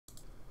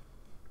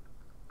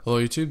Hello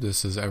YouTube,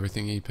 this is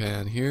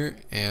EverythingEpan here,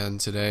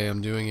 and today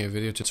I'm doing a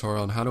video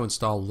tutorial on how to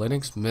install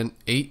Linux Mint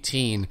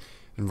 18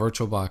 in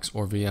Virtualbox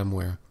or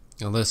VMware.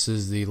 Now this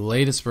is the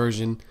latest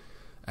version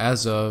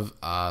as of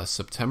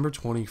September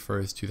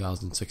 21st,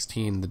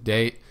 2016, the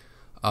date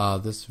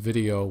this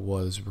video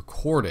was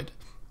recorded.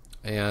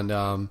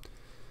 And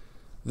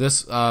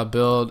this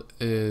build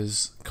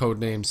is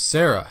codenamed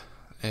Sarah,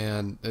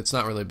 and it's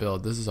not really a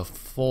build, this is a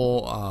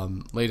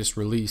full latest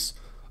release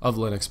of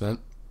Linux Mint.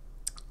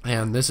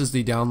 And this is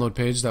the download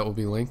page that will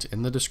be linked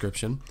in the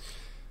description.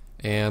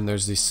 And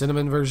there's the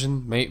Cinnamon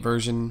version, Mate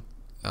version,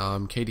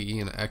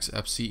 KDE and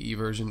XFCE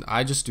version.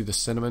 I just do the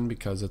Cinnamon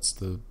because it's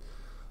the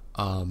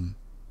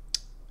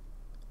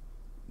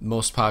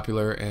most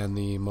popular and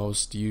the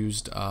most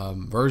used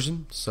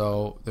version.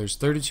 So there's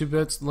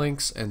 32-bit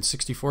links and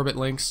 64-bit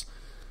links.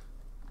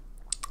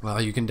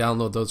 You can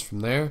download those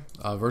from there.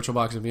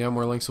 VirtualBox and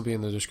VMware links will be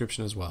in the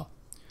description as well.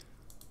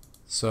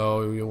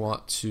 So you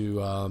want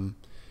to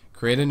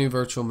create a new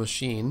virtual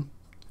machine.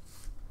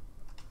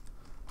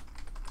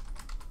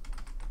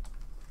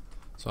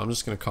 So I'm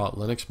just going to call it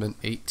Linux Mint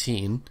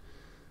 18.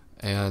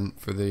 And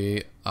for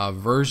the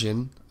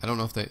version, I don't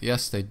know if they,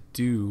 yes, they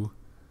do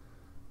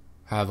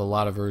have a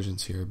lot of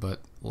versions here,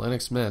 but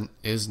Linux Mint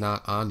is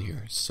not on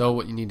here. So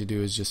what you need to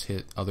do is just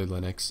hit other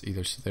Linux,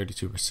 either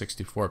 32 or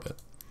 64-bit.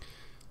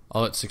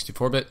 I'll hit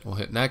 64-bit, we'll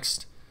hit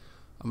next.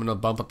 I'm going to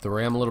bump up the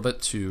RAM a little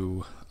bit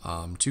to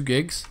 2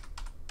 gigs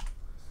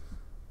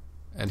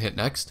and hit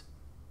next.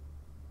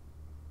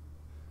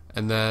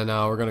 And then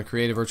we're going to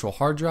create a virtual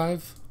hard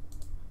drive,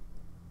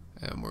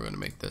 and we're going to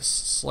make this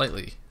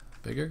slightly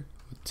bigger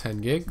with 10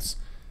 gigs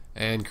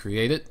and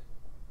create it.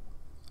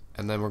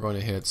 And then we're going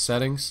to hit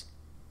settings,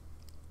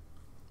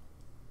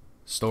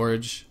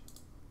 storage,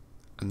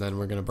 and then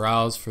we're going to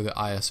browse for the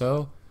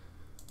ISO,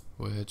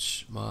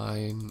 which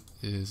mine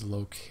is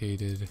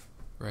located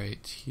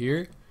right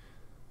here.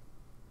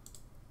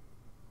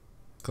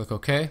 Click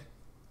OK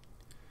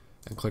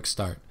and click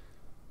start.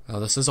 Now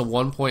this is a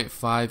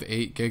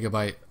 1.58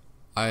 gigabyte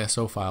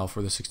ISO file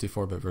for the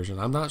 64-bit version.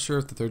 I'm not sure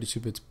if the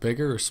 32-bit's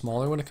bigger or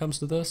smaller when it comes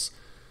to this,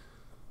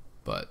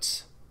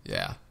 but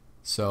yeah.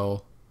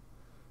 So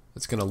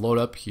it's going to load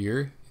up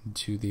here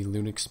into the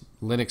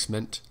Linux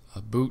Mint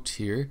boot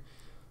here.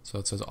 So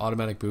it says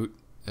automatic boot,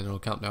 and it'll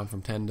count down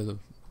from 10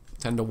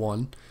 to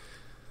 1.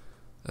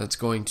 And it's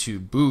going to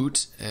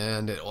boot,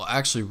 and it will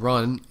actually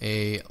run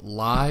a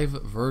live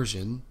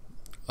version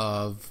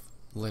of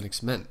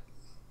Linux Mint,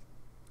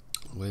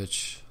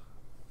 which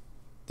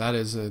that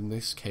is in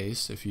this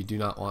case, if you do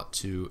not want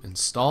to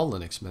install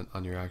Linux Mint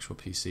on your actual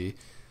PC,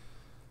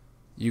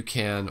 you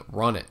can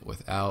run it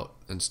without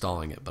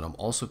installing it, but I'm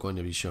also going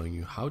to be showing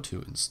you how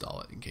to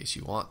install it in case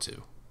you want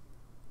to.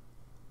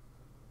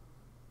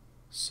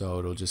 So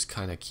it'll just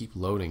kind of keep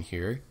loading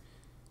here,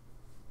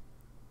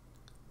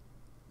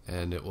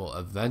 and it will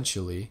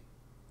eventually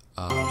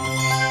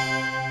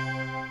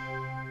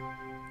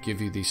give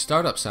you the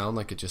startup sound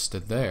like it just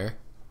did there.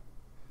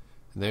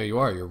 And there you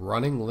are, you're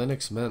running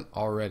Linux Mint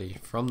already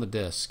from the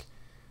disk,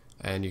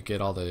 and you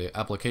get all the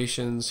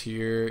applications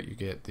here. You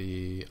get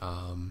the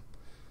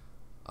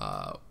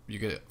you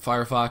get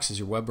Firefox as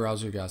your web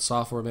browser. You got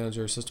Software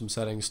Manager, System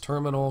Settings,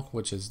 Terminal,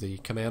 which is the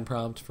command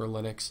prompt for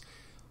Linux,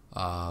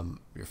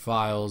 your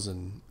files,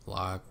 and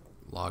log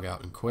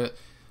out and quit.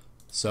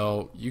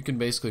 So you can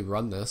basically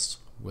run this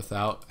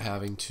without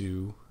having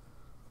to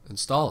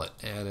install it,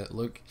 and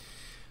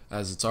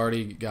as it's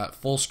already got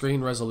full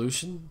screen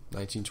resolution,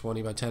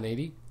 1920 by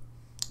 1080.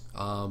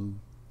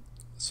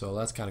 So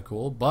that's kind of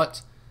cool.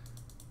 But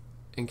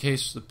in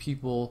case the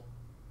people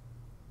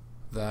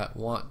that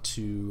want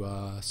to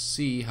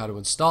see how to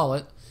install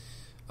it,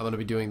 I'm going to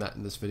be doing that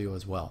in this video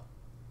as well.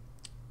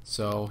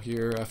 So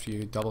here, after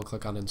you double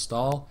click on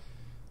install,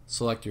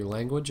 select your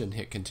language and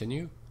hit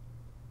continue.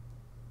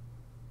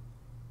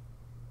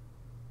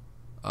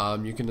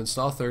 You can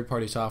install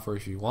third-party software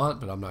if you want,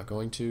 but I'm not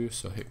going to,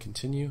 so hit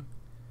continue.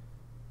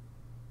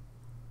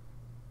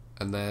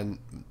 And then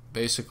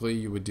basically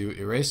you would do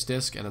erase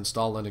disk and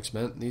install Linux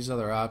Mint. These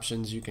other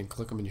options, you can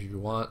click them if you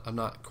want. I'm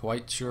not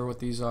quite sure what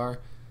these are.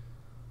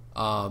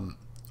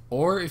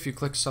 Or if you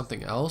click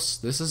something else,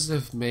 this is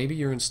if maybe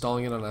you're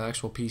installing it on an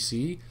actual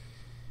PC.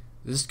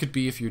 This could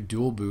be if you're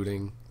dual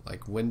booting,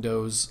 like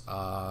Windows,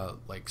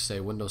 like say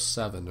Windows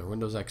 7 or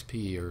Windows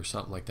XP or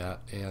something like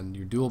that, and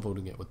you're dual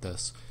booting it with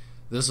this.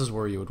 This is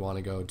where you would want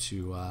to go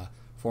to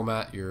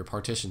format your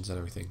partitions and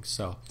everything.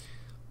 So,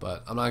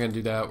 but I'm not going to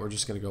do that. We're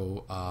just going to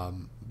go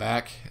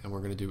back, and we're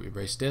going to do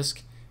erase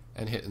disk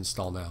and hit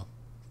install now.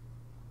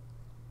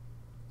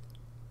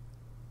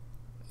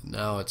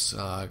 Now it's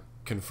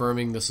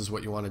confirming this is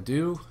what you want to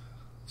do,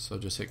 so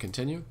just hit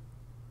continue.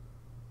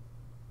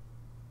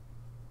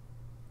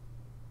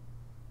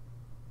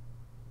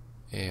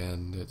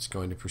 And it's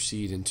going to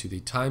proceed into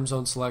the time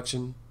zone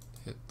selection.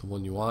 Hit the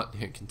one you want,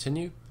 hit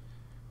continue.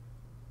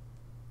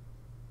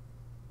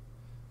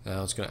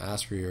 Now it's going to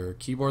ask for your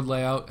keyboard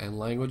layout and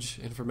language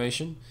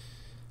information.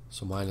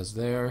 So mine is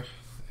there,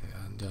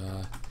 and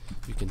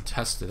you can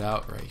test it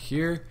out right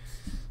here.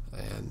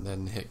 and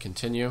then hit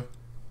continue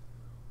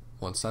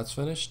once that's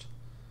finished.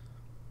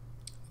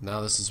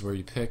 Now this is where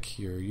you pick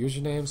your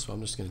username, so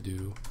I'm just going to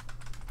do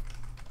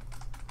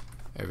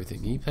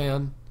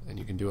EverythingEpan, and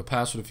you can do a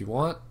password if you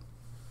want,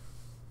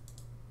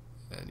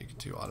 and you can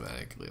do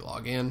automatically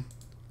log in.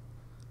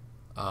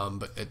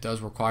 But it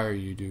does require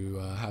you to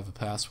have a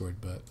password,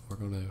 but we're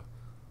going to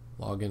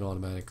log in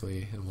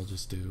automatically, and we'll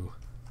just do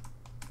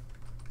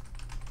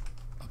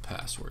a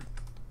password.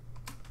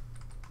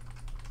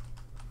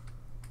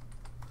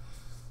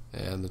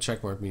 And the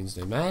check mark means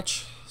they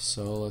match,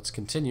 so let's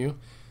continue.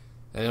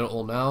 And it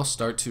will now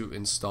start to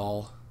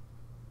install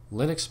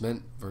Linux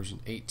Mint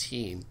version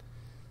 18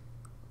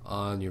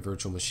 on your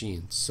virtual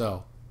machine.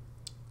 So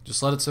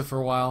just let it sit for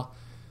a while.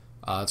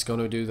 It's going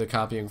to do the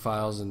copying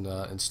files and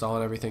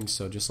installing everything,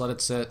 so just let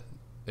it sit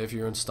if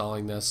you're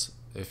installing this.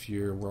 If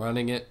you're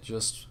running it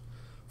just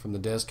from the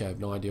disk, I have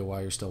no idea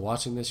why you're still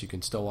watching this. You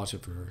can still watch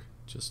it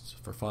just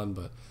for fun,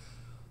 but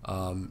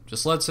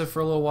just let it sit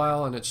for a little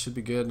while and it should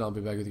be good, and I'll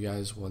be back with you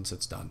guys once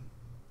it's done.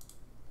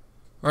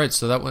 Alright,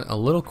 so that went a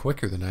little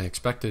quicker than I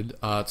expected.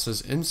 It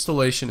says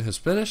installation has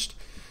finished.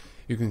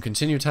 You can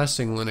continue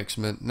testing Linux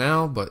Mint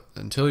now, but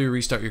until you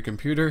restart your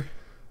computer,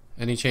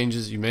 any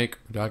changes you make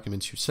or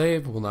documents you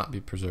save will not be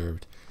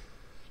preserved.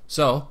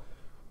 So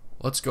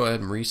let's go ahead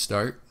and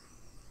restart,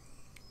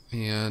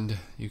 and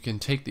you can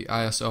take the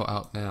ISO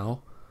out now.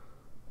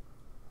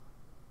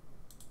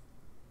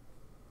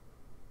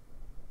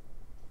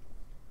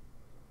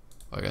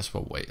 I guess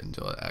we'll wait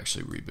until it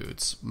actually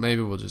reboots.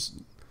 Maybe we'll just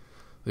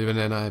leave it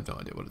in. I have no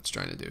idea what it's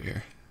trying to do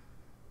here.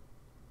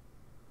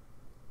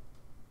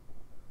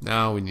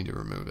 Now we need to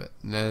remove it,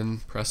 and then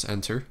press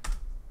enter.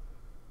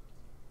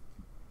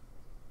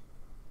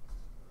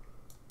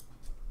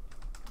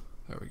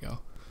 There we go.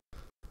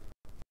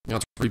 Now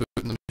it's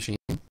rebooting the machine.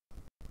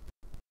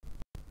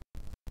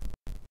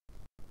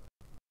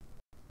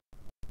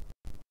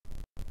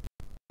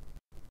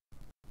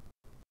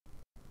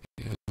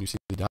 And you see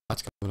the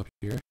dots coming up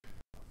here.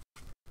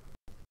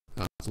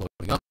 Now it's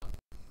loading up.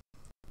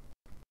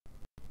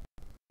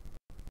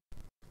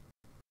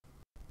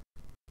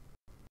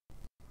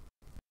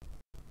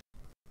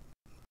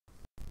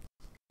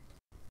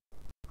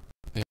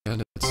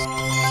 And it's there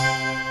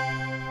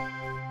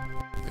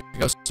you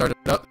go, start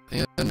it up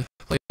and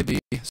play the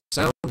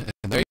sound,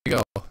 and there you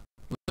go.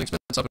 Linux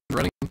Mint's up and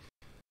running.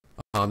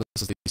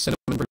 This is the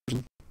Cinnamon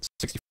version,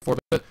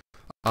 64-bit.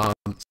 So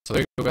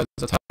there you go, guys.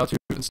 That's how to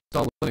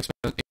install Linux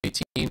Mint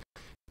 18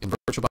 in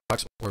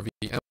Virtualbox or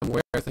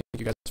VMware. Thank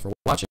you guys for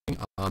watching.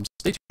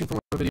 Stay tuned for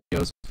more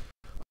videos.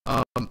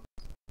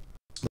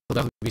 There'll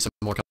definitely be some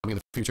more coming in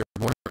the future.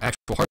 More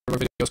actual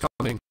hardware videos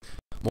coming.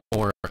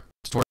 More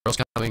tutorials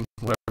coming.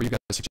 Whatever you guys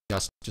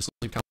suggest, just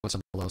leave comments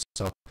down below.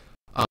 So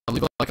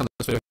leave a like on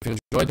this video if you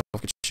enjoyed.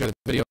 Don't forget to share the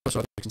video so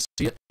others can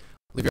see it.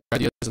 Leave your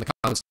ideas in the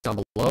comments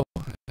down below,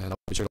 and I'll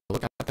be sure to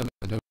look at them.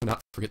 And do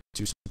not forget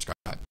to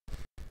subscribe.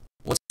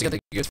 Once again,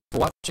 thank you guys for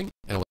watching,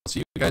 and we'll see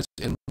you guys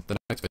in the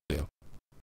next video.